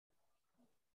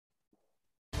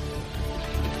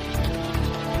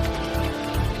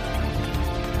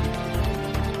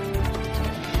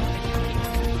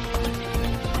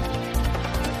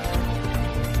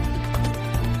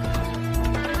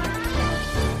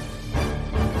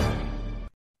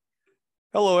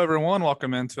Hello, everyone.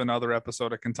 Welcome into another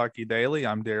episode of Kentucky Daily.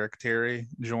 I'm Derek Terry,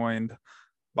 joined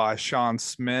by Sean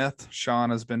Smith.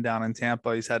 Sean has been down in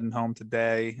Tampa. He's heading home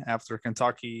today after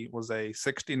Kentucky was a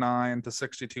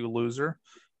 69-62 loser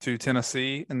to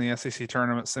Tennessee in the SEC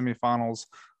tournament semifinals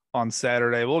on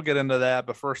Saturday. We'll get into that.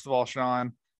 But first of all,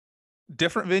 Sean,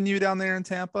 different venue down there in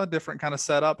Tampa, different kind of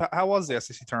setup. How was the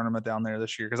SEC tournament down there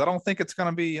this year? Because I don't think it's going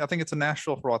to be, I think it's in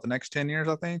Nashville for the next 10 years,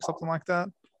 I think, something like that.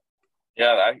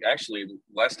 Yeah, actually,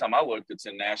 last time I looked, it's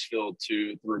in Nashville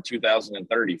through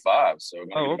 2035. So we're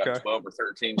going to get about 12 or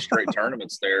 13 straight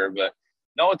tournaments there. But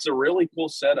no, it's a really cool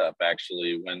setup,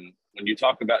 actually. When you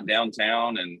talk about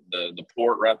downtown and the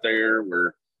port right there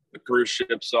where the cruise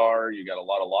ships are, you got a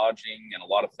lot of lodging and a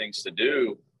lot of things to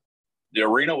do. The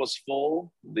arena was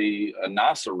full, a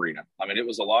nice arena. I mean, it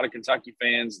was a lot of Kentucky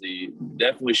fans. They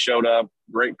definitely showed up,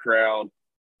 great crowd.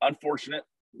 Unfortunate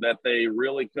that they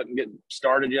really couldn't get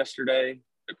started yesterday.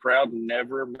 The crowd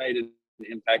never made an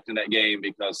impact in that game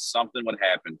because something would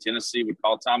happen. Tennessee would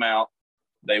call timeout.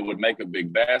 They would make a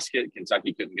big basket.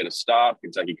 Kentucky couldn't get a stop.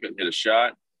 Kentucky couldn't hit a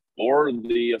shot. Or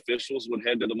the officials would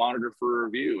head to the monitor for a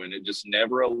review, and it just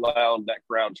never allowed that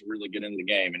crowd to really get into the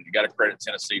game. And you got to credit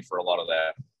Tennessee for a lot of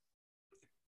that.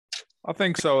 I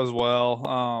think so as well.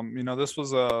 This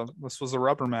was a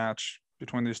rubber match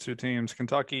between these two teams.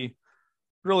 Kentucky,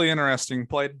 really interesting,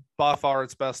 played by far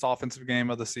its best offensive game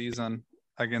of the season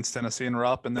against Tennessee in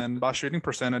Rupp, and then by shooting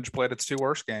percentage played its two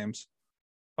worst games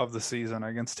of the season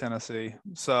against Tennessee.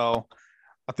 So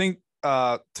I think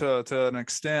to an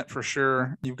extent, for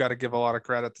sure, you've got to give a lot of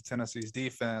credit to Tennessee's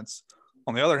defense.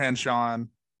 On the other hand, Sean,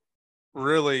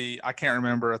 really, I can't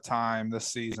remember a time this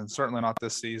season, certainly not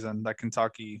this season, that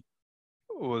Kentucky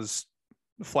was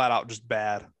flat out just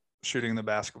bad shooting the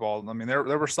basketball. I mean, there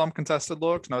were some contested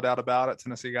looks, no doubt about it.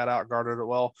 Tennessee got out, guarded it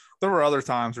well. There were other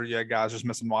times where you had guys just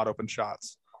missing wide open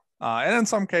shots. And in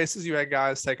some cases, you had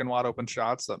guys taking wide open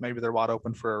shots that maybe they're wide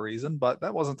open for a reason, but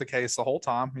that wasn't the case the whole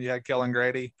time. You had Kellen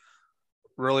Grady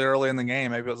really early in the game.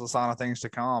 Maybe it was a sign of things to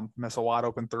come. Miss a wide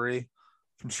open three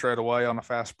from straight away on a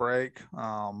fast break.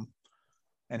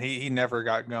 And he never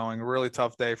got going. A really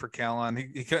tough day for Kellen.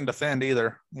 He couldn't defend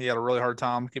either. He had a really hard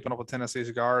time keeping up with Tennessee's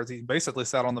guards. He basically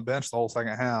sat on the bench the whole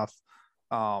second half.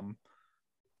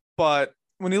 But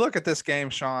when you look at this game,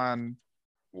 Sean,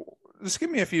 just give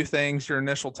me a few things, your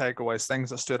initial takeaways,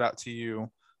 things that stood out to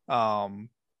you about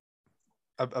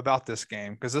this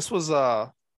game. Because this was,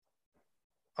 I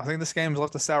think this game's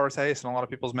left a sour taste in a lot of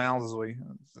people's mouths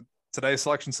today's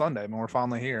Selection Sunday when we're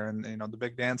finally here, and the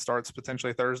big dance starts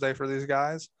potentially Thursday for these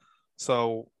guys.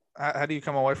 So how do you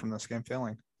come away from this game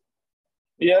feeling?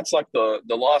 Yeah, it's like the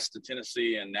loss to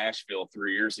Tennessee and Nashville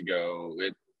 3 years ago.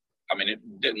 It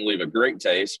didn't leave a great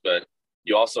taste, but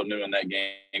you also knew in that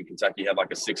game Kentucky had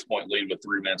like a 6-point lead with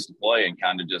 3 minutes to play, and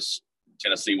kind of just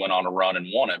Tennessee went on a run and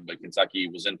won it, but Kentucky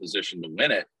was in position to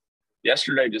win it.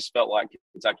 Yesterday just felt like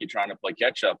Kentucky trying to play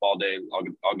catch up all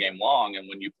game long. And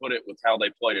when you put it with how they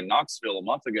played in Knoxville a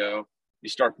month ago, you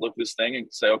start to look at this thing and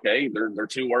say, okay, their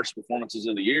two worst performances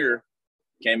of the year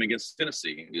came against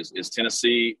Tennessee. Is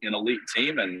Tennessee an elite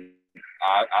team? And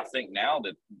I think now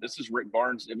that this is Rick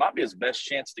Barnes, it might be his best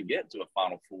chance to get to a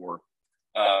Final Four.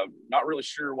 Not really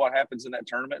sure what happens in that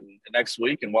tournament next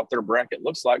week and what their bracket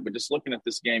looks like, but just looking at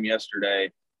this game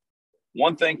yesterday,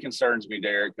 one thing concerns me,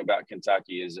 Derek, about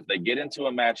Kentucky is if they get into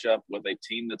a matchup with a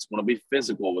team that's going to be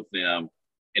physical with them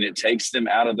and it takes them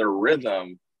out of their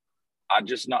rhythm,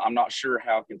 I'm not sure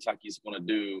how Kentucky's going to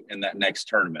do in that next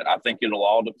tournament. I think it'll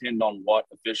all depend on what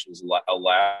officials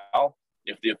allow.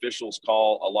 If the officials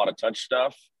call a lot of touch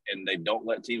stuff and they don't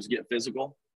let teams get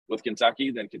physical with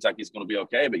Kentucky, then Kentucky's going to be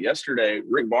okay. But yesterday,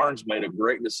 Rick Barnes made a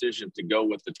great decision to go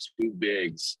with the two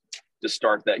bigs to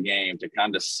start that game, to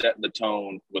kind of set the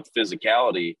tone with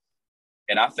physicality.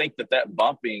 And I think that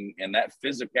bumping and that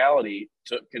physicality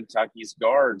took Kentucky's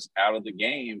guards out of the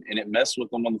game, and it messed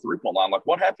with them on the three-point line. Like,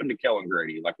 what happened to Kellen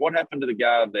Grady? Like, what happened to the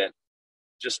guy that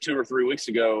just 2 or 3 weeks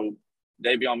ago,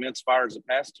 Davion Mintz fires a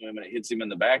pass to him and it hits him in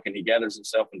the back and he gathers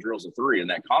himself and drills a three,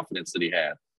 and that confidence that he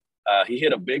had. He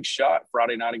hit a big shot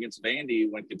Friday night against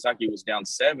Vandy when Kentucky was down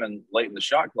 7 late in the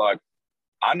shot clock.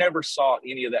 I never saw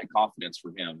any of that confidence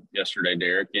from him yesterday,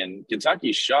 Derek. And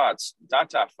Kentucky's shots,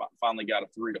 Tata finally got a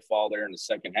three to fall there in the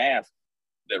second half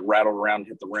that rattled around and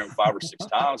hit the rim 5 or 6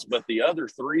 times. But the other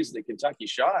threes that Kentucky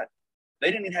shot, they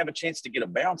didn't even have a chance to get a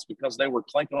bounce because they were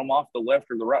clanking them off the left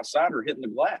or the right side or hitting the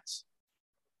glass.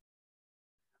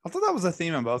 I thought that was a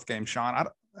theme in both games, Sean.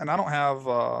 I don't have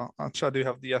actually I do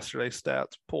have the yesterday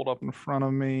stats pulled up in front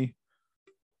of me.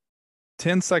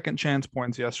 10 second chance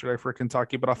points yesterday for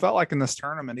Kentucky, but I felt like in this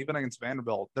tournament, even against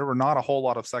Vanderbilt, there were not a whole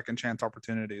lot of second chance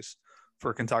opportunities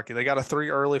for Kentucky. They got a 3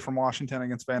 early from Washington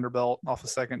against Vanderbilt off a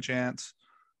second chance.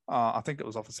 I think it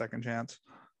was off a second chance.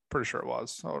 Pretty sure it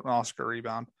was. So an Oscar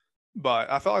rebound. But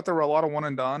I felt like there were a lot of one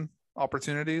and done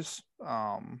opportunities.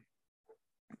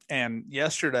 And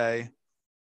yesterday,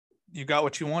 you got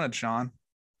what you wanted, Sean.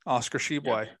 Oscar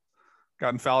Tshiebwe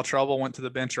got in foul trouble, went to the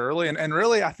bench early. And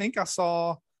really, I think I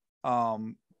saw, I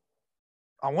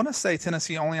want to say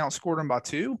Tennessee only outscored him by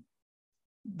 2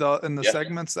 in the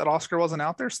segments that Oscar wasn't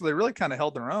out there. So they really kind of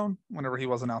held their own whenever he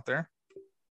wasn't out there.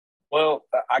 Well,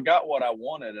 I got what I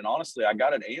wanted. And honestly, I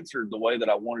got it answered the way that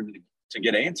I wanted to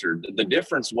get answered. The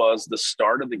difference was the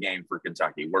start of the game for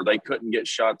Kentucky, where they couldn't get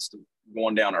shots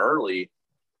going down early.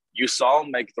 You saw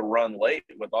them make the run late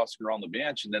with Oscar on the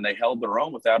bench, and then they held their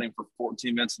own without him for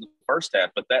 14 minutes in the first half.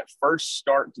 But that first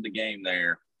start to the game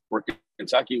there, where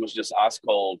Kentucky was just ice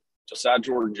cold, Josiah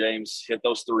Jordan-James hit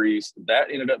those threes. That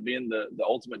ended up being the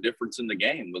ultimate difference in the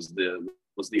game. Was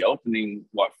the opening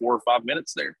 4 or 5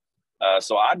 minutes there.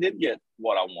 So I did get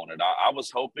what I wanted. I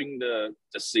was hoping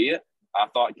to see it. I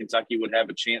thought Kentucky would have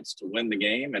a chance to win the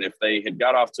game, and if they had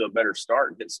got off to a better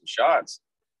start and hit some shots,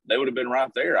 they would have been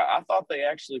right there. I thought they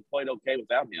actually played okay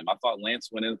without him. I thought Lance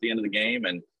went in at the end of the game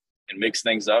and mixed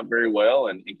things up very well,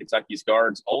 and Kentucky's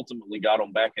guards ultimately got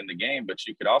them back in the game. But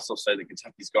you could also say that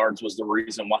Kentucky's guards was the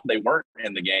reason why they weren't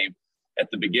in the game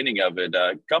at the beginning of it.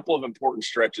 A couple of important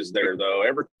stretches there, though.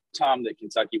 Every time that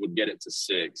Kentucky would get it to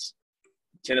 6,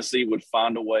 Tennessee would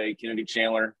find a way. Kennedy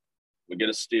Chandler would get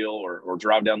a steal or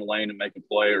drive down the lane and make a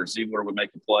play, or Ziegler would make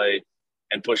a play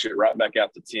and push it right back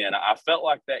out to 10. I felt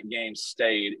like that game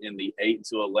stayed in the 8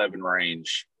 to 11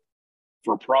 range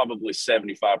for probably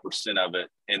 75% of it.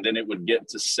 And then it would get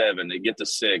to 7, it'd get to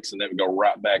 6, and then it would go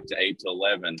right back to 8 to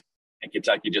 11. And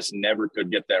Kentucky just never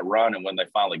could get that run. And when they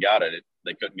finally got it,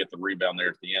 they couldn't get the rebound there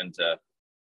at the end to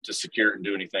secure it and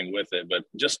do anything with it. But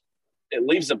just it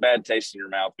leaves a bad taste in your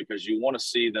mouth, because you want to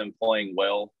see them playing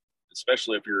well,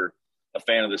 especially if you're a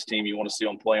fan of this team. You want to see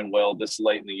them playing well this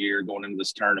late in the year going into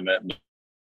this tournament.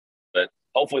 But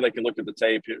hopefully they can look at the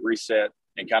tape, hit reset,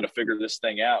 and kind of figure this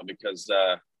thing out, because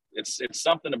it's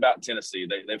something about Tennessee.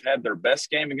 They've had their best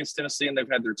game against Tennessee, and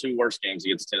they've had their 2 worst games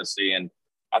against Tennessee. And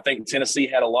I think Tennessee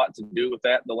had a lot to do with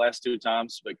that the last 2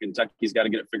 times, but Kentucky's got to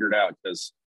get it figured out,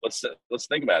 because let's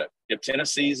think about it. If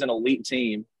Tennessee's an elite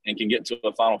team and can get to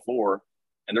a Final Four,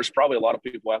 and there's probably a lot of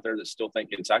people out there that still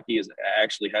think Kentucky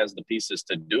actually has the pieces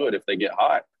to do it if they get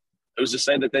hot, who's to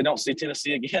say that they don't see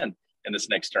Tennessee again in this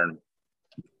next tournament?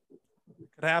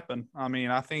 Could happen. I mean,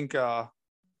 I think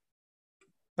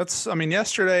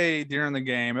yesterday during the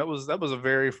game, that was a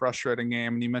very frustrating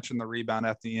game. And you mentioned the rebound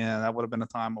at the end. That would have been a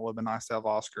time it would have been nice to have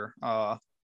Oscar.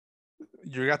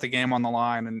 You got the game on the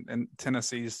line, and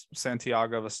Tennessee's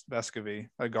Santiago Vescovi,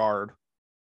 a guard,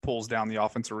 pulls down the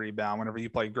offensive rebound. Whenever you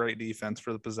play great defense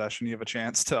for the possession, you have a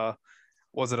chance to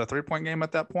 – was it a 3-point game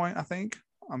at that point, I think?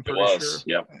 I'm pretty sure.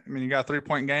 Yep. I mean, you got a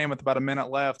 3-point game with about a minute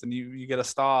left, and you get a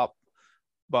stop,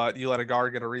 but you let a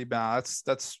guard get a rebound.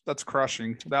 That's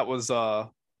crushing. That was I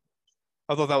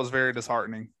thought that was very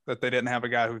disheartening that they didn't have a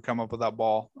guy who could come up with that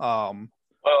ball.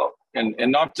 Well, and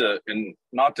not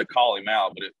to call him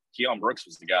out, but Keon Brooks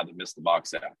was the guy that missed the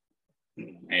box out,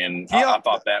 and I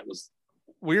thought that was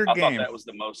weird. I thought that was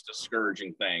the most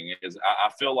discouraging thing. Is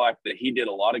I feel like that he did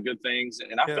a lot of good things,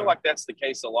 and I feel like that's the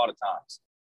case a lot of times.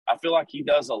 I feel like he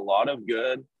does a lot of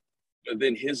good, but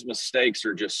then his mistakes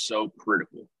are just so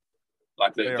critical.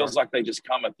 Like it feels like they just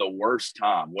come at the worst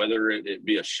time, whether it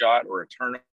be a shot or a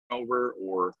turnover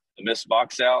or a missed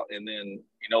box out. And then,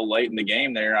 late in the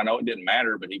game there, I know it didn't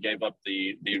matter, but he gave up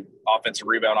the offensive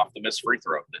rebound off the missed free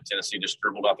throw that Tennessee just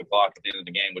dribbled out the clock at the end of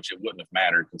the game, which it wouldn't have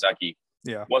mattered. Kentucky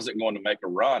wasn't going to make a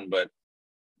run, but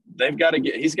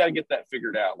he's got to get that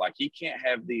figured out. Like, he can't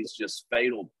have these just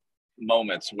fatal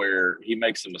moments where he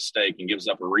makes a mistake and gives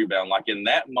up a rebound. Like, in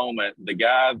that moment, the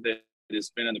guy that has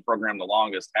been in the program the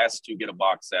longest has to get a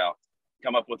box out,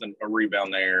 come up with a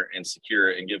rebound there and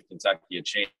secure it and give Kentucky a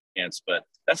chance. But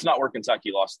that's not where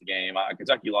Kentucky lost the game.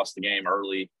 Kentucky lost the game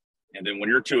early. And then when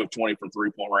you're 2 of 20 from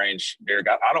 3-point range, Derek,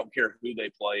 I don't care who they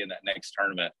play in that next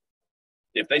tournament.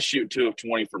 If they shoot 2 of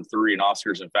 20 from 3 and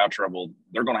Oscar's in foul trouble,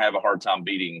 they're going to have a hard time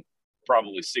beating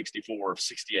probably 64 or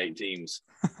 68 teams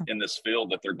in this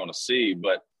field that they're going to see.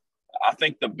 But I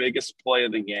think the biggest play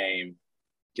of the game,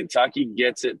 Kentucky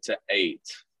gets it to 8,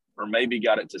 or maybe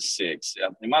got it to 6.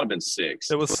 It might have been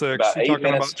 6. It was 6. About 8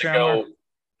 minutes to go.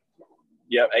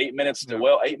 Yeah, 8 minutes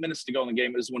to 8 minutes to go in the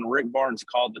game. It was when Rick Barnes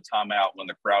called the timeout when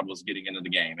the crowd was getting into the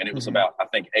game. And it was about, I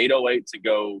think, 8:08 to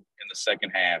go in the second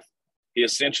half. He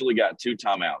essentially got 2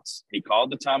 timeouts. He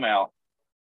called the timeout.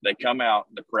 They come out.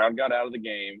 The crowd got out of the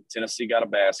game. Tennessee got a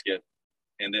basket.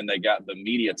 and then they got the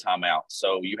media timeout.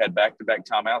 So you had back-to-back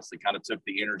timeouts that kind of took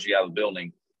the energy out of the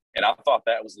building. And I thought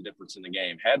that was the difference in the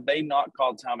game. Had they not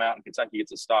called timeout and Kentucky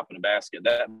gets a stop in a basket,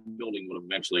 that building would have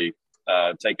eventually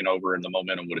taken over and the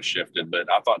momentum would have shifted. But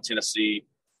I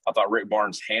thought Rick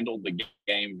Barnes handled the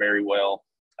game very well.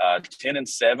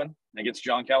 10-7 against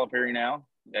John Calipari now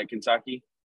at Kentucky.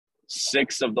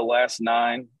 6 of the last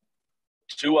 9.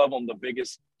 2 of them the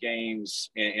biggest games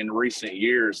in recent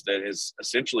years that has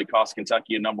essentially cost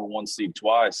Kentucky a number 1 seed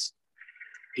twice.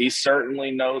 He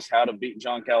certainly knows how to beat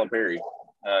John Calipari,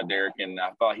 Derek, and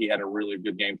I thought he had a really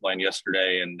good game plan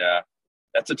yesterday. And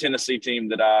that's a Tennessee team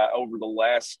that over the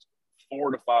last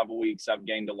 4 to 5 weeks, I've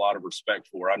gained a lot of respect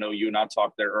for. I know you and I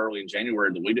talked there early in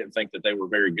January that we didn't think that they were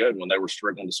very good when they were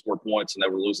struggling to score points and they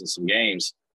were losing some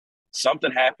games.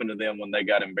 Something happened to them when they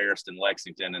got embarrassed in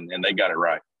Lexington, and they got it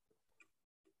right.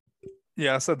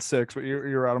 Yeah, I said 6, but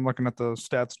you're right. I'm looking at the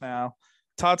stats now.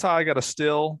 Tata got a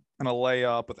steal and a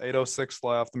layup with 8:06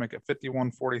 left to make it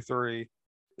 51-43.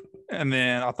 And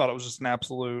then I thought it was just an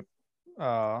absolute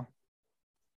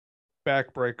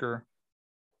backbreaker.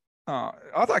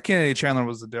 I thought Kennedy Chandler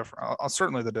was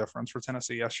certainly the difference for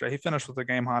Tennessee yesterday. He finished with a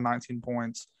game-high 19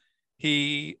 points.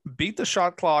 He beat the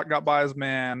shot clock, got by his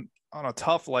man on a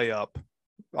tough layup.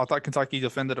 I thought Kentucky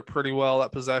defended it pretty well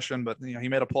that possession, but he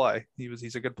made a play.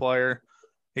 He's a good player.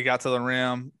 He got to the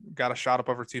rim, got a shot up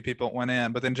over 2 people, it went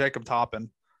in. But then Jacob Toppin,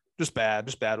 just bad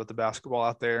with the basketball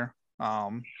out there.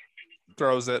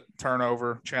 Throws it,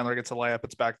 turnover. Chandler gets a layup.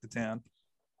 It's back to 10,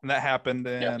 and that happened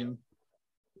in.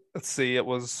 Let's see, it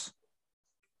was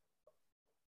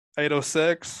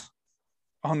 8:06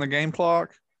 on the game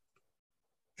clock.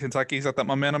 Kentucky's got that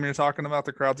momentum you're talking about.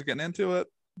 The crowd's getting into it.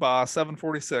 By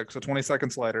 7:46, so 20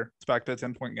 seconds later, it's back to a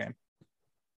 10-point game.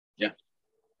 Yeah.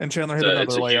 And Chandler hit another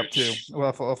layup too,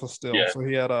 off a steal. Yeah. So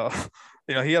he had a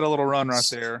little run right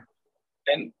there.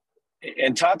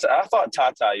 And Tata, I thought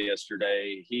Tata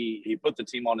yesterday, he put the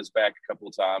team on his back a couple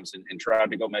of times and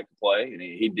tried to go make a play, and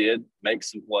he did make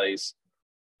some plays.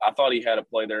 I thought he had a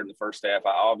play there in the first half.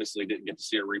 I obviously didn't get to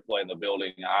see a replay in the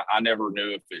building. I never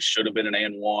knew if it should have been an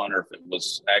and one or if it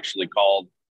was actually called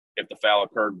if the foul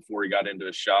occurred before he got into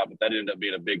his shot. But that ended up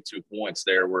being a big 2 points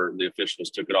there where the officials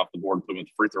took it off the board and put him at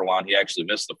the free throw line. He actually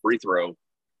missed the free throw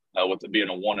with it being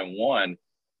a 1-and-1.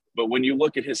 But when you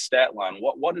look at his stat line,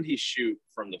 what did he shoot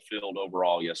from the field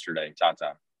overall yesterday,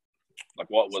 Tata? Like,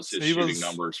 what was his shooting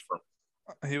numbers from?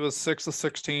 He was 6 of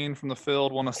 16 from the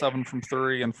field, 1 of 7 from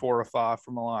 3, and 4 of 5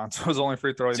 from the line. So his only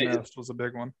free throw he missed was a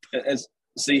big one.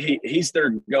 He's their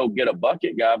go get a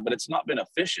bucket guy, but it's not been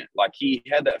efficient. Like, he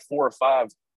had that 4 or 5,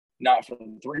 not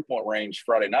from 3-point range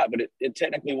Friday night, but it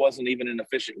technically wasn't even an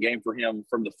efficient game for him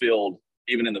from the field,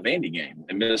 even in the Vandy game.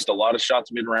 They missed a lot of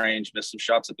shots mid-range, missed some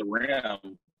shots at the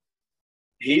rim.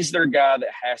 He's their guy that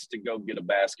has to go get a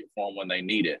basket for them when they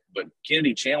need it. But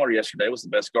Kennedy Chandler yesterday was the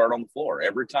best guard on the floor.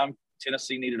 Every time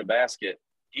Tennessee needed a basket,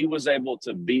 he was able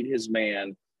to beat his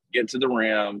man, get to the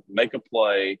rim, make a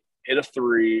play, hit a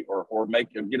three, or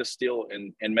get a steal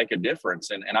and make a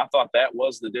difference. And I thought that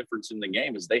was the difference in the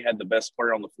game is they had the best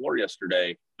player on the floor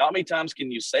yesterday. Not many times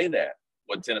can you say that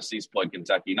when Tennessee's played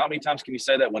Kentucky. Not many times can you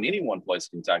say that when anyone plays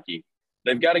Kentucky.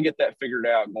 They've got to get that figured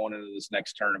out going into this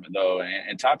next tournament, though.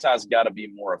 And Tata's got to be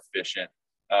more efficient.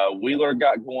 Wheeler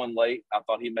got going late. I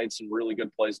thought he made some really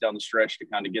good plays down the stretch to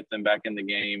kind of get them back in the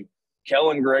game.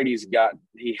 Kellen Grady's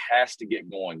he has to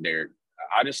get going, Derek.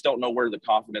 I just don't know where the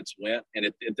confidence went. And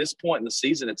at this point in the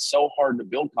season, it's so hard to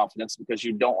build confidence because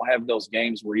you don't have those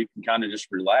games where you can kind of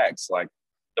just relax. Like,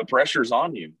 the pressure's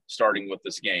on you starting with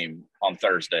this game on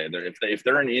Thursday. If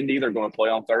they're in Indy, they're going to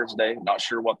play on Thursday. Not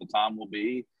sure what the time will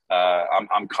be.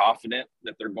 I'm confident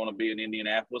that they're going to be in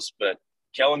Indianapolis, but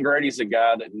Kellen Grady's a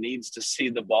guy that needs to see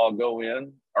the ball go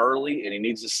in early, and he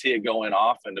needs to see it go in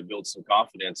often to build some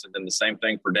confidence. And then the same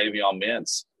thing for Davion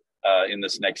Mintz in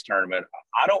this next tournament.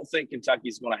 I don't think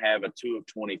Kentucky's going to have a 2 of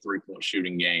 20 3-point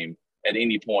shooting game at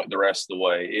any point the rest of the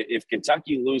way. If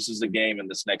Kentucky loses a game in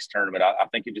this next tournament, I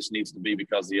think it just needs to be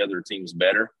because the other team's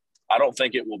better. I don't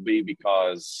think it will be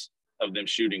because of them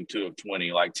shooting 2 of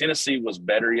 20. Like, Tennessee was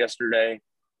better yesterday,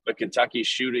 but Kentucky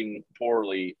shooting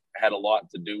poorly had a lot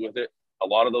to do with it. A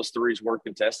lot of those threes were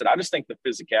contested. I just think the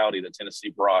physicality that Tennessee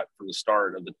brought from the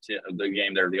start of the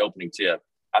game there, the opening tip,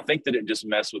 I think that it just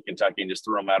messed with Kentucky and just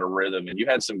threw them out of rhythm. And you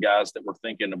had some guys that were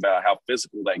thinking about how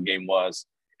physical that game was.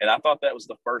 And I thought that was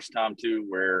the first time, too,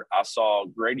 where I saw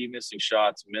Grady missing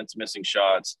shots, Mintz missing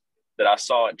shots, that I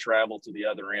saw it travel to the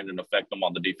other end and affect them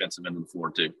on the defensive end of the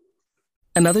floor, too.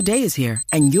 Another day is here,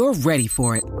 and you're ready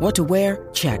for it. What to wear?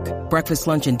 Check. Breakfast,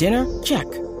 lunch, and dinner? Check.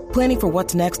 Planning for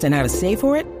what's next and how to save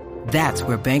for it? That's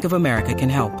where Bank of America can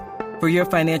help. For your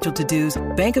financial to-dos,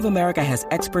 Bank of America has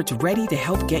experts ready to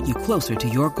help get you closer to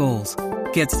your goals.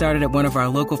 Get started at one of our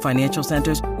local financial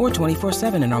centers or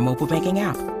 24/7 in our mobile banking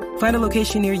app. Find a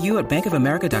location near you at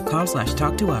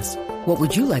bankofamerica.com/talktous. What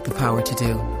would you like the power to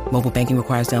do? Mobile banking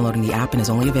requires downloading the app and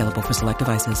is only available for select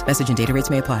devices. Message and data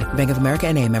rates may apply. Bank of America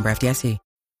N.A., member FDIC.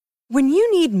 When you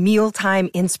need mealtime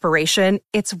inspiration,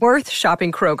 it's worth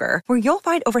shopping Kroger, where you'll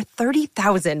find over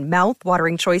 30,000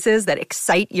 mouth-watering choices that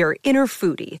excite your inner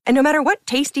foodie. And no matter what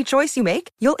tasty choice you make,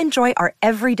 you'll enjoy our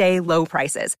everyday low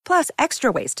prices, plus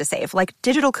extra ways to save, like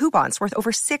digital coupons worth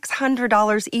over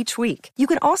 $600 each week. You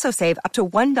can also save up to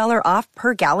 $1 off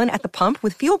per gallon at the pump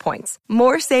with fuel points.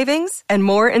 More savings and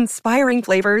more inspiring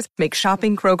flavors make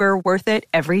shopping Kroger worth it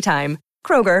every time.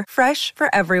 Kroger, fresh for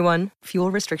everyone.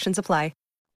 Fuel restrictions apply.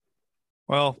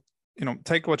 Well,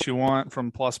 take what you want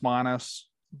from plus minus,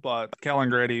 but Kellen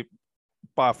Grady,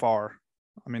 by far,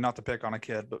 I mean, not to pick on a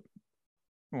kid, but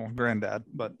granddad,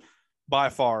 but by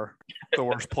far the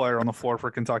worst player on the floor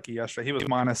for Kentucky yesterday. He was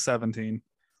minus 17.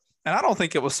 And I don't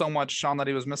think it was so much, Sean, that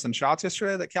he was missing shots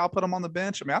yesterday that Cal put him on the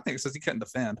bench. I mean, I think it says he couldn't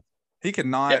defend. He could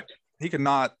not keep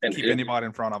anybody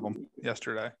in front of him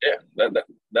yesterday. Yeah,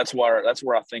 that's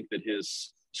where I think that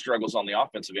his struggles on the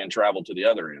offensive end traveled to the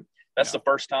other end. That's the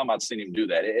first time I'd seen him do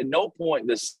that. At no point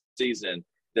this season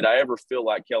did I ever feel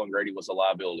like Kellen Grady was a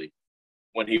liability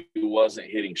when he wasn't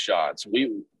hitting shots.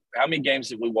 How many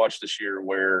games have we watched this year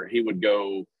where he would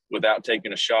go without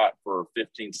taking a shot for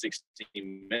 15,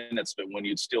 16 minutes, but when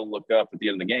you'd still look up at the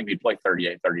end of the game, he'd play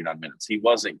 38, 39 minutes. He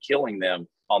wasn't killing them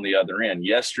on the other end.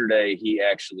 Yesterday, he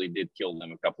actually did kill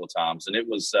them a couple of times, and it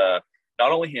was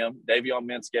not only him. Davion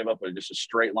Mintz gave up just a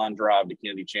straight line drive to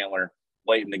Kennedy Chandler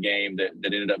late in the game that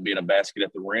ended up being a basket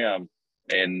at the rim.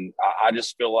 And I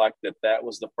just feel like that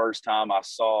was the first time I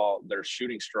saw their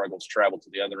shooting struggles travel to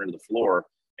the other end of the floor,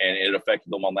 and it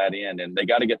affected them on that end. And they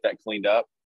got to get that cleaned up.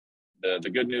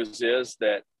 The good news is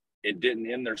that it didn't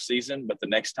end their season, but the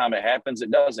next time it happens,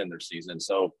 it does end their season.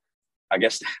 So I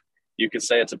guess you could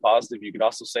say it's a positive. You could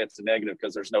also say it's a negative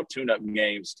because there's no tune-up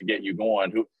games to get you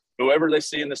going. Whoever they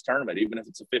see in this tournament, even if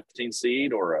it's a 15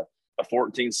 seed or a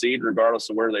 14 seed,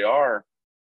 regardless of where they are,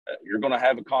 you're going to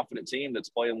have a confident team that's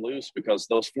playing loose because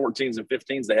those 14s and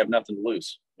 15s, they have nothing to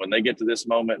lose. When they get to this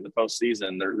moment in the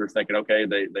postseason, they're thinking, okay,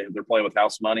 they're playing with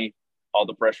house money. All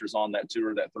the pressure's on that 2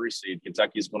 or that 3 seed.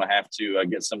 Kentucky's going to have to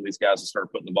get some of these guys to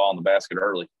start putting the ball in the basket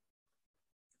early.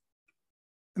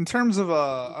 In terms of,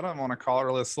 I don't want to call it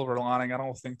really a silver lining. I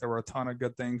don't think there were a ton of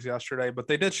good things yesterday, but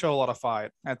they did show a lot of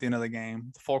fight at the end of the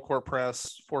game. The full court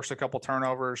press forced a couple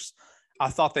turnovers. I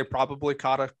thought they probably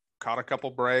caught a couple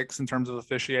breaks in terms of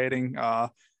officiating. I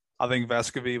think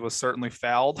Vescovi was certainly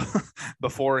fouled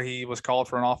before he was called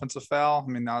for an offensive foul.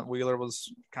 I mean, Wheeler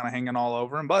was kind of hanging all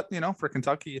over him, but for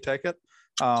Kentucky, you take it.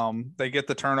 They get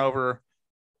the turnover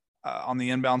on the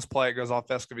inbounds play. It goes off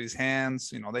Vescovi's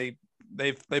hands.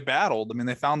 They battled. I mean,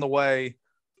 they found the way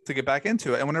to get back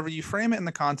into it. And whenever you frame it in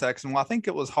the context, and I think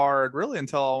it was hard really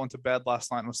until I went to bed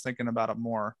last night and was thinking about it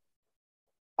more.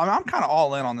 I mean, I'm kind of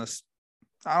all in on this.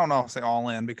 I don't know if I say all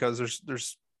in because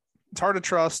it's hard to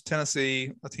trust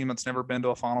Tennessee, a team that's never been to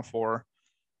a Final Four,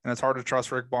 and it's hard to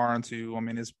trust Rick Barnes, who, I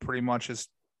mean, his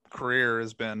career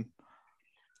has been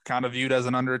kind of viewed as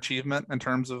an underachievement in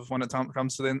terms of when it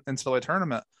comes to the NCAA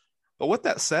tournament. But with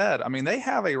that said, I mean, they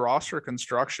have a roster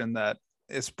construction that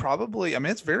is probably, I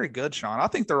mean, it's very good, Sean. I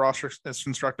think their roster is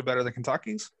constructed better than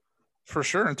Kentucky's for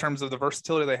sure in terms of the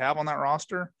versatility they have on that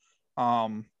roster.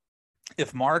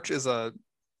 If March is a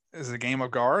game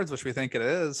of guards, which we think it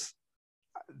is,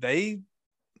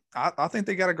 I think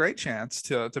they got a great chance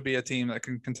to be a team that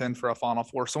can contend for a Final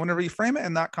Four. So whenever you frame it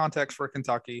in that context for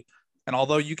Kentucky, and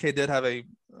although UK did have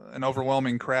an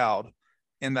overwhelming crowd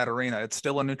in that arena, it's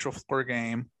still a neutral floor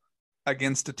game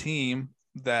against a team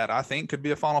that I think could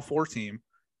be a Final Four team.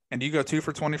 And you go 2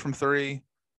 for 20 from 3,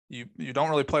 you don't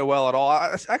really play well at all.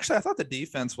 I thought the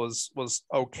defense was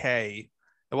okay.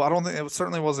 Well, I don't think it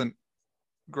certainly wasn't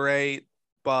great,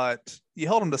 but you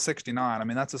held them to 69. I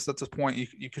mean, that's a point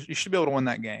you should be able to win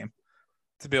that game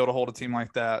to be able to hold a team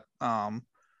like that to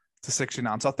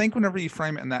 69. So I think whenever you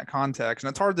frame it in that context, and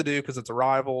it's hard to do because it's a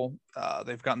rival,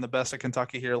 they've gotten the best of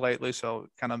Kentucky here lately, so it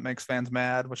kind of makes fans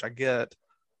mad, which I get.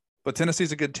 But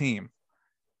Tennessee's a good team.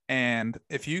 And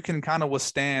if you can kind of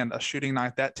withstand a shooting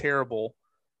night that terrible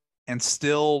and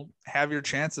still have your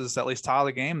chances to at least tie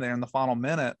the game there in the final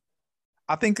minute,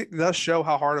 I think it does show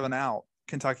how hard of an out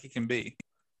Kentucky can be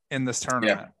in this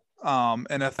tournament. Yeah.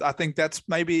 And I think that's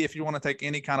maybe if you want to take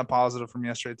any kind of positive from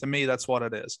yesterday, to me, that's what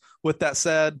it is. With that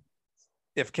said,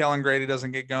 if Kellen Grady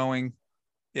doesn't get going,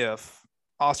 if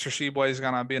Oscar Tshiebwe is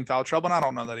going to be in foul trouble, and I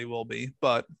don't know that he will be,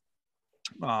 but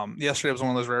Yesterday was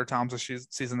one of those rare times this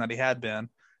season that he had been.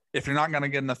 If you're not going to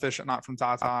get an efficient knock from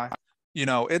Tata,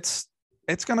 it's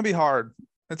going to be hard.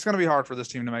 It's going to be hard for this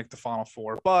team to make the Final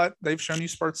Four. But they've shown you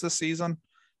spurts this season.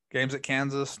 Games at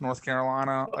Kansas, North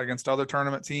Carolina, against other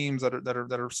tournament teams that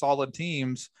are solid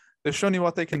teams. They've shown you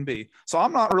what they can be. So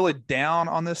I'm not really down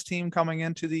on this team coming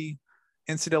into the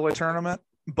NCAA tournament,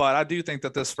 but I do think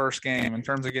that this first game, in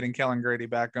terms of getting Kellen Grady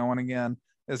back going again,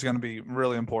 is going to be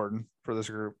really important for this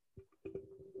group.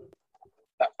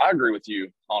 I agree with you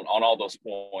on all those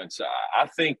points. I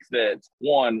think that,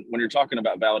 one, when you're talking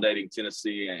about validating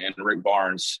Tennessee and Rick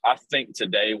Barnes, I think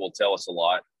today will tell us a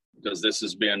lot, because this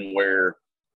has been where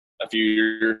a few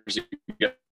years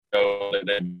ago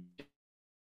they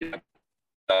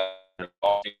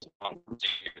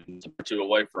two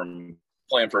away from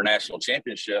playing for a national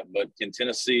championship. But can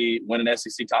Tennessee win an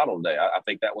SEC title today? I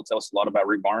think that will tell us a lot about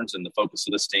Rick Barnes and the focus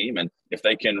of this team. And if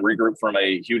they can regroup from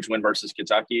a huge win versus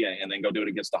Kentucky and then go do it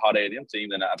against a hot A&M team,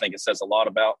 then I think it says a lot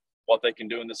about what they can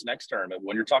do in this next tournament.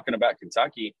 When you're talking about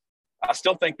Kentucky, I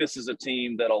still think this is a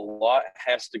team that a lot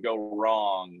has to go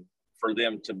wrong for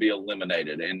them to be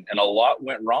eliminated. And a lot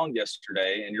went wrong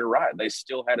yesterday. And you're right, they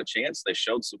still had a chance. They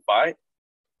showed some fight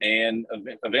and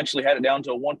eventually had it down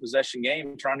to a one-possession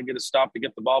game, trying to get a stop to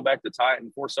get the ball back to tie it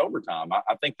and force overtime.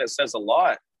 I think that says a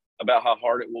lot about how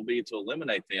hard it will be to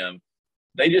eliminate them.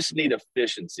 They just need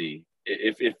efficiency.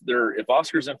 If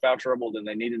Oscar's in foul trouble, then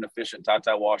they need an efficient Ty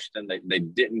Washington. They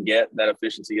didn't get that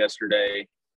efficiency yesterday.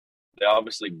 They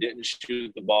obviously didn't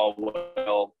shoot the ball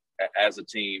well as a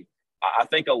team. I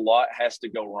think a lot has to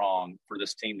go wrong for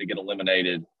this team to get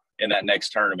eliminated in that next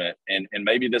tournament. And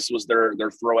maybe this was their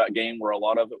throwout game where a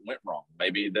lot of it went wrong.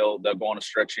 Maybe they'll go on a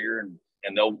stretch here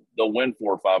and they'll win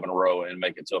 4 or 5 in a row and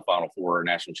make it to a Final Four or a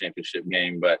national championship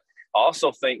game. But I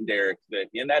also think, Derek, that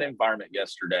in that environment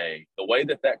yesterday, the way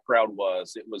that crowd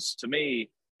was, it was, to me,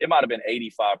 it might have been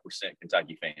 85%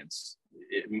 Kentucky fans,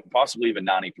 possibly even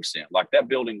 90%. Like, that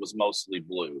building was mostly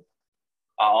blue.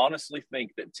 I honestly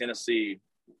think that Tennessee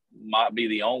might be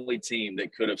the only team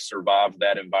that could have survived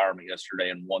that environment yesterday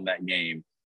and won that game.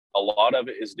 A lot of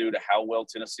it is due to how well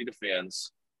Tennessee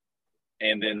defends,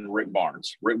 and then Rick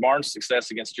Barnes. Rick Barnes' success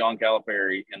against John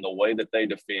Calipari and the way that they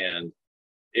defend,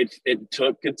 it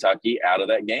took Kentucky out of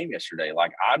that game yesterday.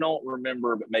 Like, I don't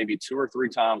remember, but maybe 2 or 3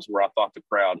 times where I thought the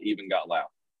crowd even got loud.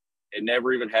 It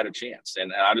never even had a chance.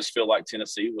 And I just feel like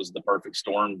Tennessee was the perfect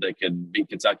storm that could beat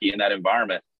Kentucky in that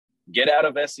environment. Get out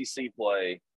of SEC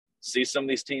play, see some of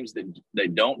these teams that they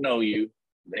don't know you,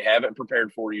 they haven't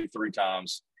prepared for you 3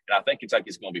 times, and I think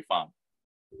Kentucky's going to be fine.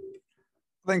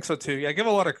 I think so too. Yeah, give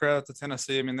a lot of credit to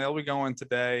Tennessee. I mean, they'll be going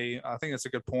today. I think it's a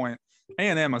good point.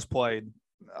 A&M has played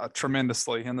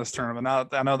tremendously in this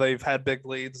tournament. I know they've had big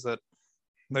leads that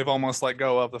they've almost let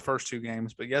go of the first 2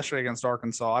 games, but yesterday against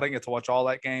Arkansas, I didn't get to watch all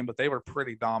that game, but they were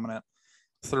pretty dominant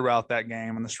throughout that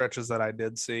game and the stretches that I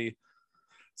did see.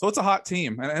 So it's a hot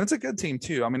team, and it's a good team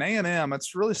too. I mean, A&M,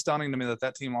 it's really stunning to me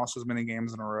that team lost as many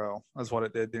games in a row as what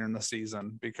it did during the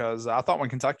season, because I thought when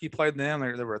Kentucky played them,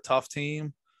 they were a tough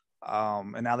team,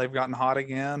 and now they've gotten hot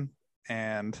again.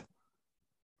 And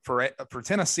for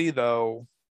Tennessee, though,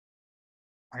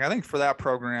 I think for that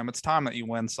program, it's time that you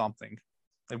win something.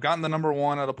 They've gotten the number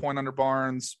 1 at a point under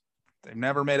Barnes. They've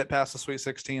never made it past the Sweet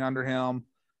 16 under him.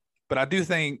 But I do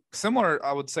think, similar,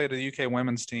 I would say, to the UK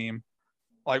women's team,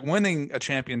 like, winning a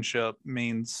championship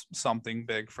means something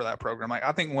big for that program. Like,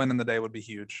 I think winning the day would be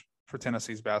huge for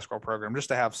Tennessee's basketball program, just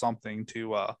to have something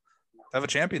to have a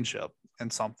championship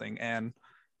and something. And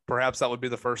perhaps that would be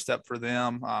the first step for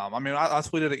them. I mean, I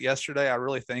tweeted it yesterday. I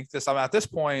really think this. I mean, at this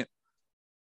point,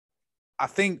 I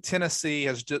think Tennessee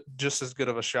has just as good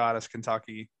of a shot as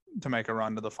Kentucky to make a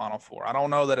run to the Final Four. I don't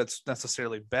know that it's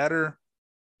necessarily better,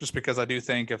 just because I do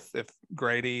think if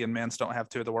Grady and Mintz don't have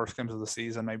 2 of the worst games of the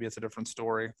season, maybe it's a different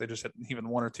story. They just hit even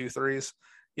 1 or 2 threes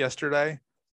yesterday.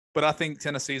 But I think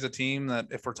Tennessee's a team that,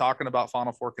 if we're talking about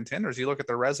Final Four contenders, you look at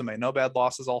their resume, no bad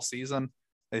losses all season.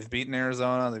 They've beaten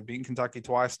Arizona. They've beaten Kentucky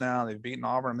twice now. They've beaten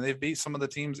Auburn. I mean, they've beat some of the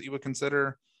teams that you would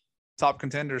consider top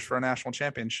contenders for a national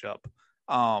championship.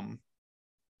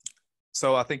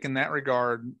 So I think in that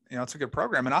regard, it's a good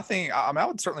program. And I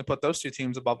would certainly put those 2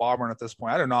 teams above Auburn at this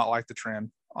point. I do not like the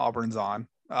trend Auburn's on.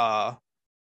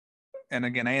 And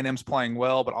again, A&M's playing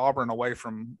well, but Auburn away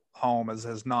from home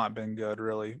has not been good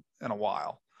really in a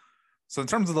while. So in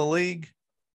terms of the league,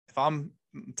 if I'm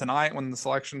tonight, when the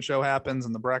selection show happens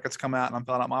and the brackets come out and I'm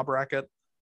filling out my bracket,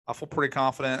 I feel pretty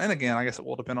confident. And again, I guess it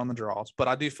will depend on the draws, but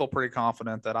I do feel pretty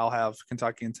confident that I'll have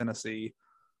Kentucky and Tennessee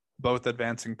both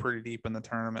advancing pretty deep in the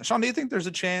tournament. Sean, do you think there's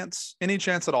any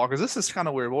chance at all? Because this is kind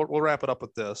of weird. We'll wrap it up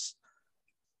with this.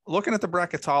 Looking at the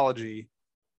bracketology,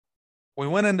 we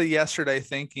went into yesterday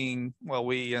thinking, well,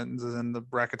 we and the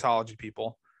bracketology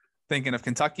people thinking if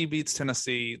Kentucky beats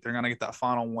Tennessee, they're going to get that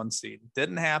final 1 seed.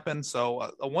 Didn't happen.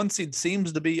 So a 1 seed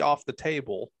seems to be off the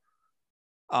table.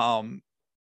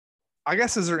 I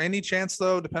guess, is there any chance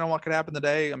though, depending on what could happen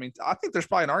today? I mean, I think there's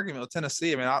probably an argument with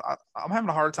Tennessee. I mean, I'm having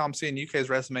a hard time seeing UK's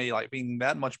resume like being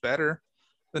that much better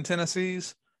than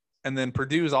Tennessee's. And then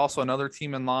Purdue's also another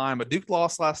team in line, but Duke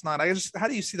lost last night. How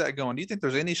do you see that going? Do you think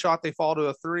there's any shot they fall to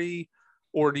a 3,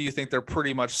 or do you think they're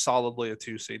pretty much solidly a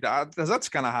 2 seed? Because that's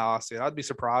kind of how I see it. I'd be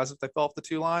surprised if they fell off the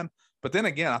 2 line. But then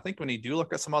again, I think when you do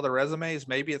look at some other resumes,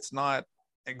 maybe it's not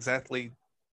exactly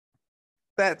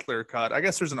that clear cut. I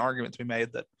guess there's an argument to be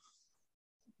made that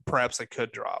perhaps they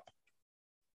could drop.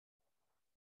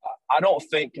 I don't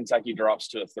think Kentucky drops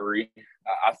to a 3.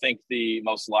 I think the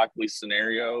most likely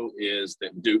scenario is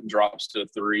that Duke drops to a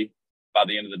 3 by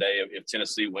the end of the day if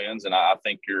Tennessee wins. And I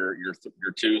think your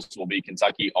 2s will be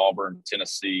Kentucky, Auburn,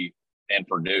 Tennessee, and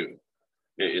Purdue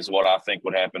is what I think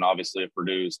would happen. Obviously, if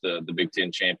Purdue's the Big Ten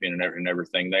champion and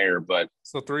everything there. But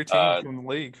so 3 teams from the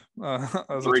league.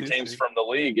 3 teams from the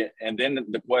league. And then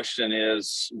the question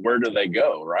is, where do they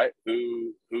go, right?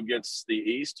 Who gets the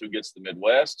East? Who gets the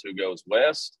Midwest? Who goes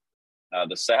West?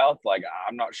 The South? Like,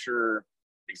 I'm not sure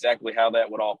exactly how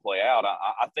that would all play out.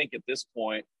 I think at this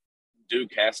point,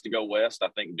 Duke has to go West. I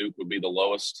think Duke would be the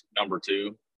lowest number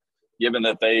 2, given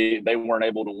that they weren't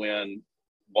able to win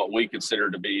what we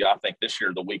consider to be, I think this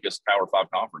year, the weakest Power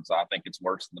 5 conference. I think it's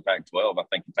worse than the Pac-12. I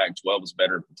think the Pac-12 is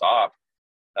better at the top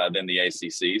than the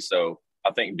ACC. So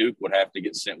I think Duke would have to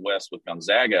get sent west with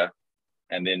Gonzaga,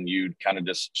 and then you'd kind of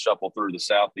just shuffle through the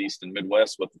Southeast and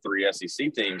Midwest with the 3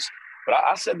 SEC teams. But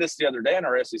I said this the other day in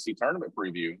our SEC tournament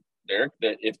preview, Derek,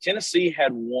 that if Tennessee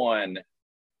had won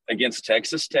against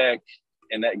Texas Tech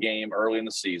in that game early in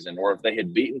the season, or if they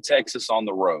had beaten Texas on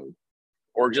the road,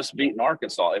 or just beaten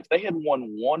Arkansas, if they had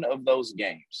won one of those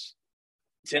games,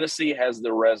 Tennessee has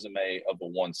the resume of a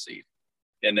 1 seed.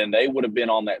 And then they would have been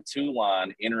on that 2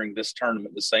 line entering this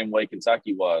tournament the same way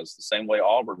Kentucky was, the same way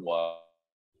Auburn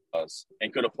was,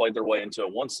 and could have played their way into a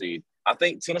 1 seed. I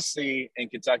think Tennessee and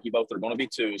Kentucky both are going to be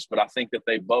 2s, but I think that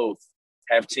they both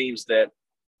have teams that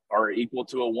are equal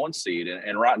to a 1 seed.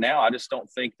 And right now, I just don't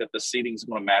think that the seeding is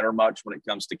going to matter much when it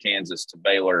comes to Kansas, to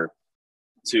Baylor,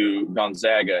 to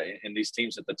Gonzaga, and these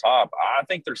teams at the top. I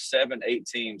think there's 7, 8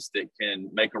 teams that can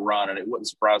make a run, and it wouldn't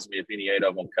surprise me if any 8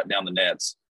 of them cut down the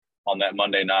nets on that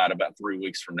Monday night about 3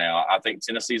 weeks from now. I think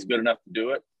Tennessee is good enough to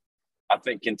do it. I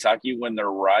think Kentucky, when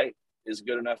they're right, is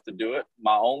good enough to do it.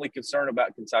 My only concern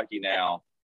about Kentucky now,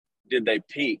 did they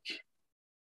peak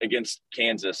against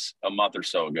Kansas a month or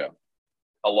so ago?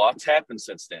 A lot's happened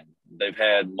since then. They've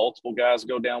had multiple guys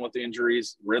go down with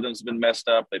injuries. Rhythm's been messed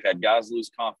up. They've had guys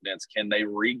lose confidence. Can they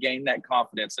regain that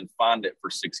confidence and find it for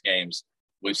 6 games?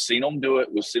 We've seen them do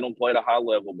it. We've seen them play at a high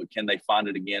level, but can they find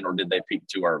it again, or did they peak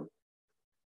too early?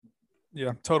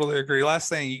 Yeah, totally agree. Last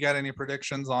thing, you got any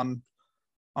predictions on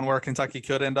where Kentucky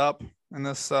could end up in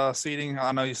this seeding?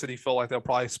 I know you said you feel like they'll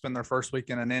probably spend their first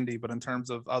weekend in Indy, but in terms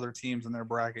of other teams in their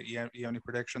bracket, you have any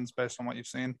predictions based on what you've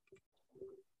seen?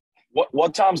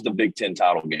 What time's the Big Ten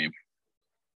title game?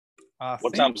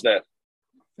 What time's that?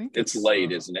 I think it's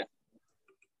late, isn't it?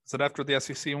 Is it after the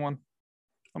SEC one?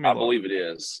 I believe it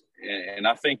is. And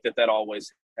I think that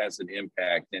always has an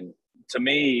impact. And to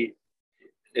me,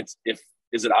 is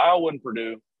it Iowa and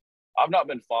Purdue? I've not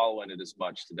been following it as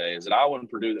much today. Is it Iowa and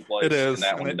Purdue that plays in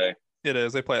that one today? It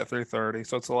is. They play at 3:30,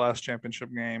 so it's the last championship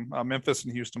game. Memphis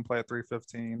and Houston play at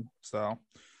 3:15. So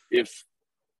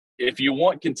if you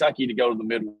want Kentucky to go to the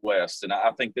Midwest, and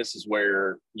I think this is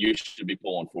where you should be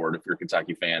pulling for it if you're a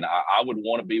Kentucky fan, I would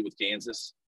want to be with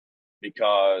Kansas,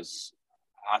 because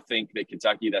I think that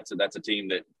Kentucky, that's a team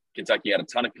that Kentucky had a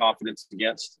ton of confidence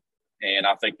against, and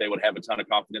I think they would have a ton of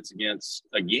confidence against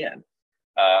again.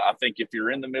 I think if you're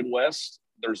in the Midwest,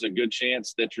 there's a good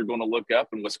chance that you're going to look up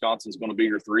and Wisconsin's going to be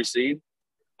your 3 seed.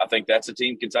 I think that's a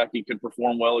team Kentucky could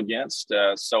perform well against.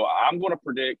 So I'm going to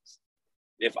predict,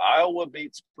 if Iowa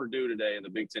beats Purdue today in the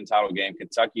Big Ten title game,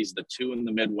 Kentucky's the 2 in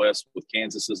the Midwest, with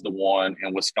Kansas as the 1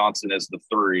 and Wisconsin as the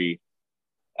 3.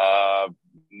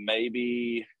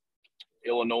 Maybe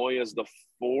Illinois is the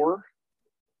 4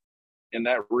 in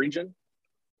that region.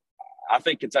 I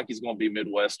think Kentucky's going to be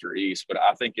Midwest or East, but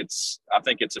I think it's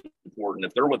important.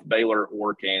 If they're with Baylor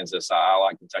or Kansas, I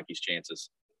like Kentucky's chances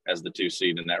as the 2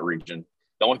 seed in that region.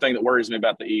 The only thing that worries me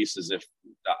about the East is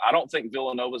I don't think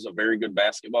Villanova is a very good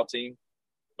basketball team,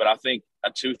 but I think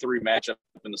a 2-3 matchup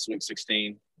in the Sweet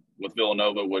 16 with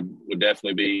Villanova would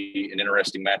definitely be an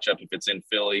interesting matchup if it's in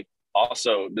Philly.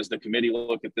 Also, does the committee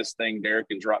look at this thing, Derek,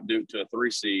 and drop Duke to a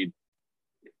 3 seed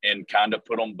and kind of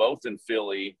put them both in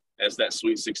Philly as that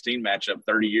Sweet 16 matchup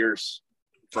 30 years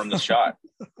from the shot?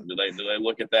 Do they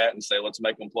look at that and say, let's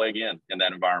make them play again in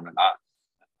that environment?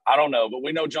 I don't know, but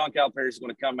we know John Calipari is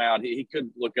going to come out. He could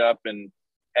look up and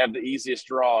have the easiest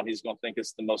draw, and he's going to think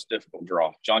it's the most difficult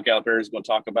draw. John Calipari is going to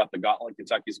talk about the gauntlet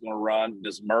Kentucky's going to run.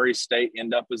 Does Murray State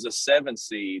end up as a 7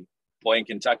 seed playing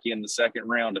Kentucky in the second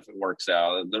round if it works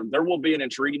out? There will be an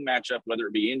intriguing matchup, whether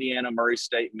it be Indiana, Murray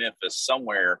State, Memphis,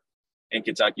 somewhere in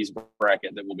Kentucky's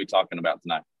bracket that we'll be talking about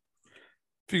tonight.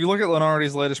 If you look at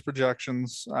Lenardi's latest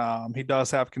projections, he does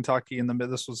have Kentucky in the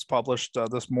mid. This was published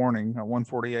this morning at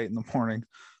 1:48 in the morning.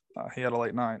 He had a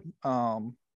late night.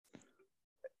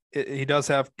 He does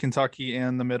have Kentucky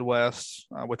in the Midwest,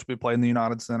 which will be played in the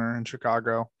United Center in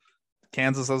Chicago.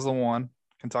 Kansas as the 1,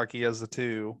 Kentucky as the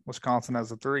 2, Wisconsin as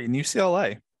the 3, and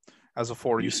UCLA as a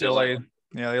 4. UCLA,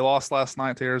 yeah, they lost last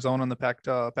night to Arizona in the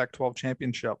Pac-12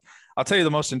 championship. I'll tell you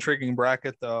the most intriguing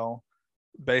bracket, though,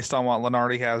 based on what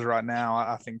Lenardi has right now,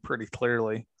 I think pretty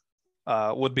clearly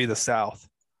would be the South,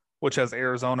 which has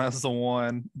Arizona as the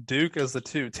 1, Duke as the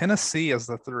 2, Tennessee as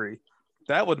the 3.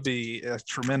 That would be a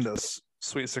tremendous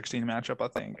Sweet 16 matchup, I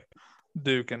think.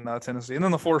 Duke and Tennessee. And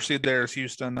then the 4 seed there is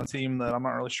Houston, a team that I'm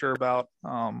not really sure about.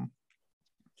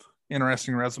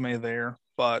 Interesting resume there.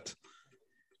 But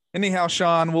anyhow,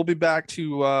 Sean, we'll be back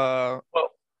to go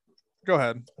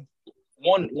ahead.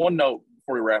 One note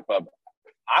before we wrap up.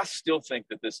 I still think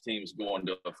that this team's going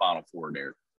to the Final Four,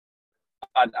 Derek.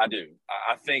 I do.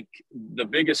 I think the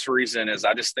biggest reason is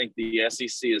I just think the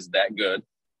SEC is that good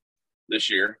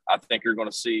this year. I think you're going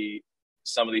to see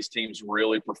some of these teams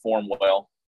really perform well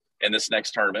in this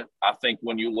next tournament. I think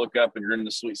when you look up and you're in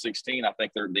the Sweet 16, I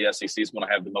think the SEC is going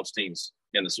to have the most teams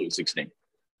in the Sweet 16.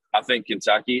 I think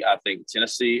Kentucky, I think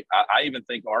Tennessee, I even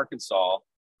think Arkansas.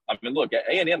 I mean, look,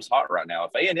 A&M's hot right now.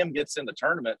 If A&M gets in the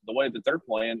tournament the way that they're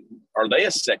playing, are they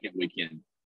a second weekend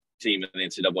team in the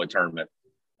NCAA tournament?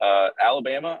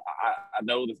 Alabama, I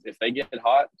know that if they get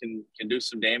hot, can do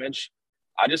some damage.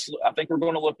 I think we're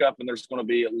going to look up and there's going to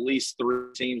be at least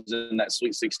 3 teams in that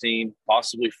Sweet 16,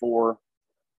 possibly 4.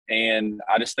 And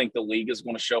I just think the league is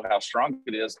going to show how strong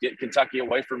it is. Get Kentucky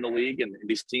away from the league and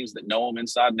these teams that know them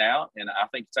inside and out. And I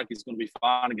think Kentucky's going to be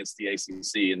fine against the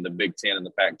ACC and the Big Ten and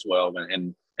the Pac-12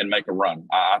 and make a run.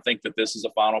 I think that this is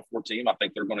a Final Four team. I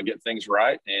think they're going to get things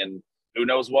right. And who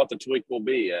knows what the tweak will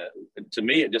be. To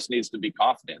me, it just needs to be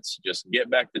confidence. Just get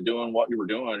back to doing what you were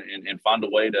doing and find a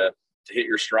way to hit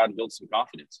your stride and build some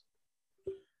confidence.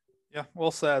 Yeah,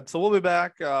 well said. So we'll be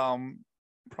back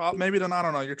maybe tonight. I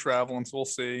don't know. You're traveling, so we'll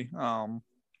see.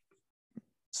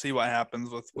 See what happens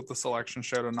with the selection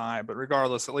show tonight. But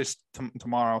regardless, at least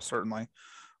tomorrow, certainly,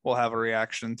 we'll have a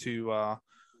reaction to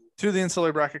the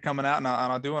NCAA bracket coming out. And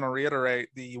I do want to reiterate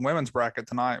the women's bracket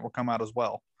tonight will come out as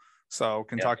well. So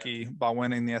Kentucky, by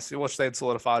winning the SEC, which they had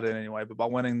solidified it anyway, but by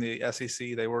winning the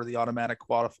SEC, they were the automatic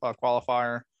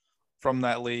qualifier from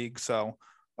that league. So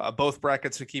both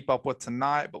brackets to keep up with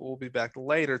tonight, but we'll be back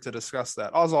later to discuss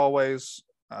that. As always,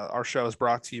 our show is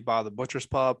brought to you by the Butcher's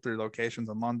Pub, 3 locations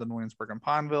in London, Williamsburg, and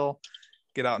Pineville.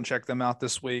 Get out and check them out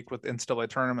this week with the NCAA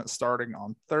tournament starting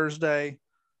on Thursday.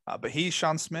 But he's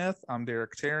Sean Smith. I'm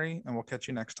Derek Terry, and we'll catch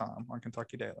you next time on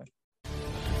Kentucky Daily.